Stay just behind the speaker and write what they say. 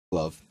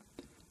glove.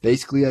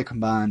 Basically, I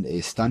combined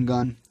a stun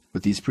gun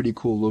with these pretty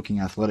cool looking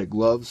athletic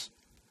gloves.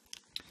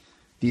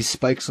 These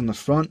spikes on the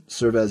front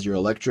serve as your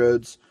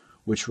electrodes,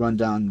 which run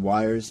down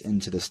wires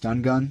into the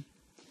stun gun.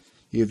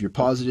 You have your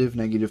positive,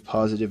 negative,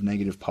 positive,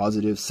 negative,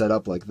 positive set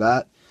up like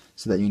that,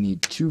 so that you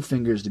need 2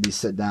 fingers to be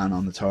set down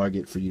on the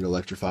target for you to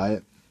electrify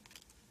it.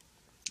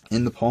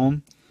 In the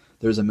palm,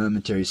 there's a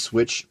momentary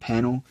switch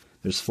panel.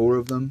 There's 4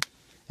 of them,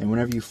 and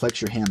whenever you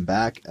flex your hand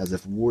back as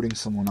if warding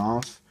someone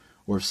off,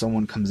 or if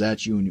someone comes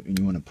at you and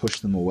you want to push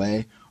them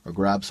away or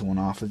grab someone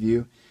off of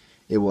you,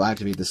 it will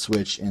activate the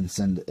switch and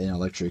send an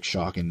electric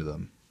shock into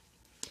them.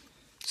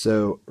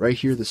 So right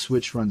here the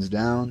switch runs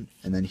down,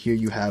 and then here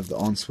you have the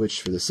on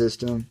switch for the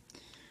system.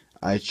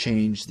 I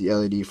changed the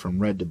LED from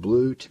red to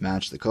blue to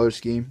match the color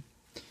scheme.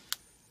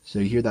 So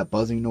you hear that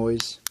buzzing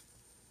noise.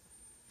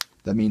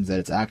 That means that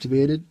it's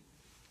activated.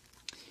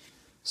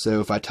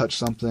 So if I touch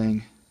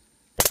something,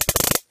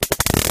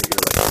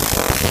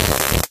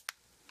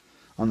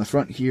 on the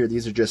front here,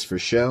 these are just for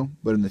show,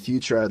 but in the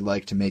future I'd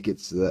like to make it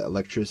so that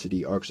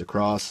electricity arcs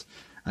across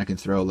and I can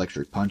throw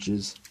electric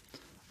punches.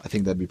 I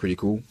think that'd be pretty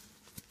cool.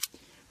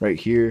 Right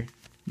here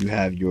you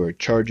have your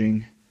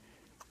charging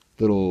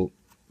little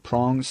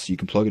prongs, so you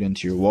can plug it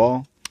into your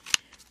wall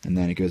and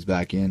then it goes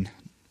back in.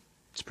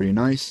 It's pretty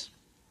nice.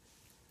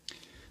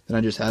 Then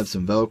I just have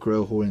some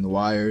Velcro holding the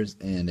wires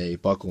and a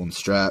buckle and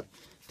strap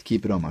to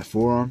keep it on my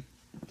forearm.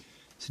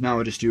 So now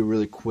I'll just do a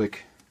really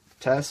quick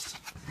test.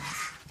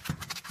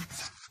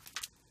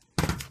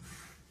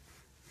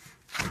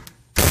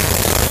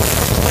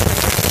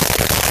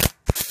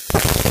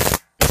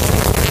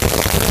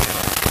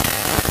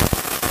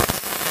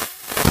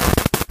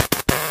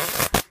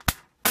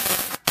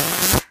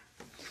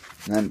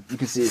 And then you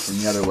can see it from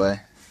the other way.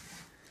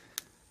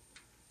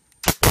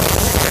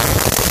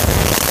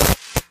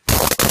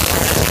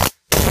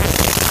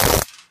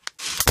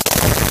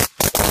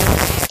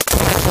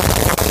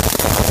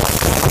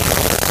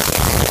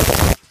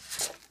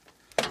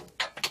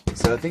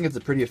 So I think it's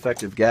a pretty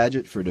effective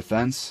gadget for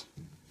defense,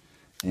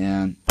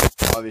 and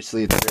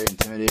obviously it's very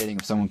intimidating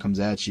if someone comes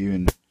at you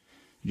and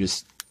you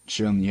just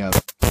show them you're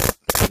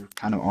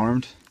kind of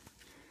armed.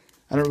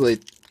 I don't really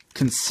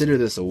consider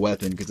this a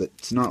weapon because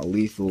it's not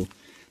lethal.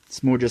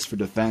 It's more just for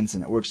defense,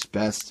 and it works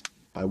best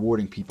by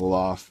warding people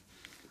off.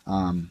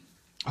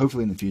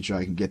 Hopefully in the future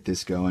I can get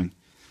this going.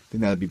 I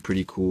think that would be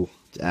pretty cool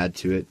to add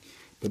to it.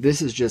 But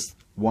this is just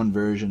one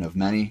version of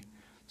many,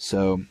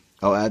 so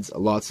I'll add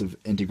lots of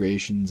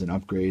integrations and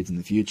upgrades in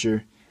the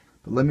future.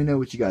 But let me know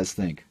what you guys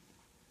think.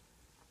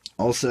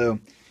 Also,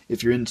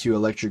 if you're into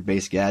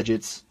electric-based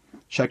gadgets,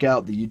 check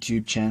out the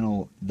YouTube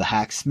channel The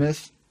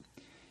Hacksmith.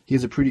 He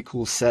has a pretty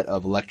cool set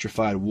of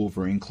electrified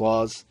Wolverine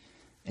claws,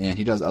 and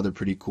he does other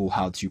pretty cool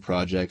how-to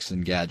projects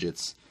and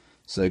gadgets.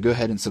 So go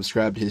ahead and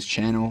subscribe to his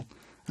channel,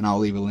 and I'll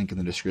leave a link in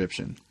the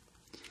description.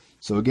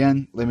 So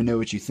again, let me know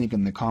what you think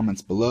in the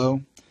comments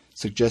below.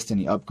 Suggest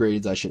any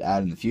upgrades I should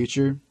add in the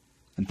future,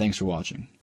 and thanks for watching.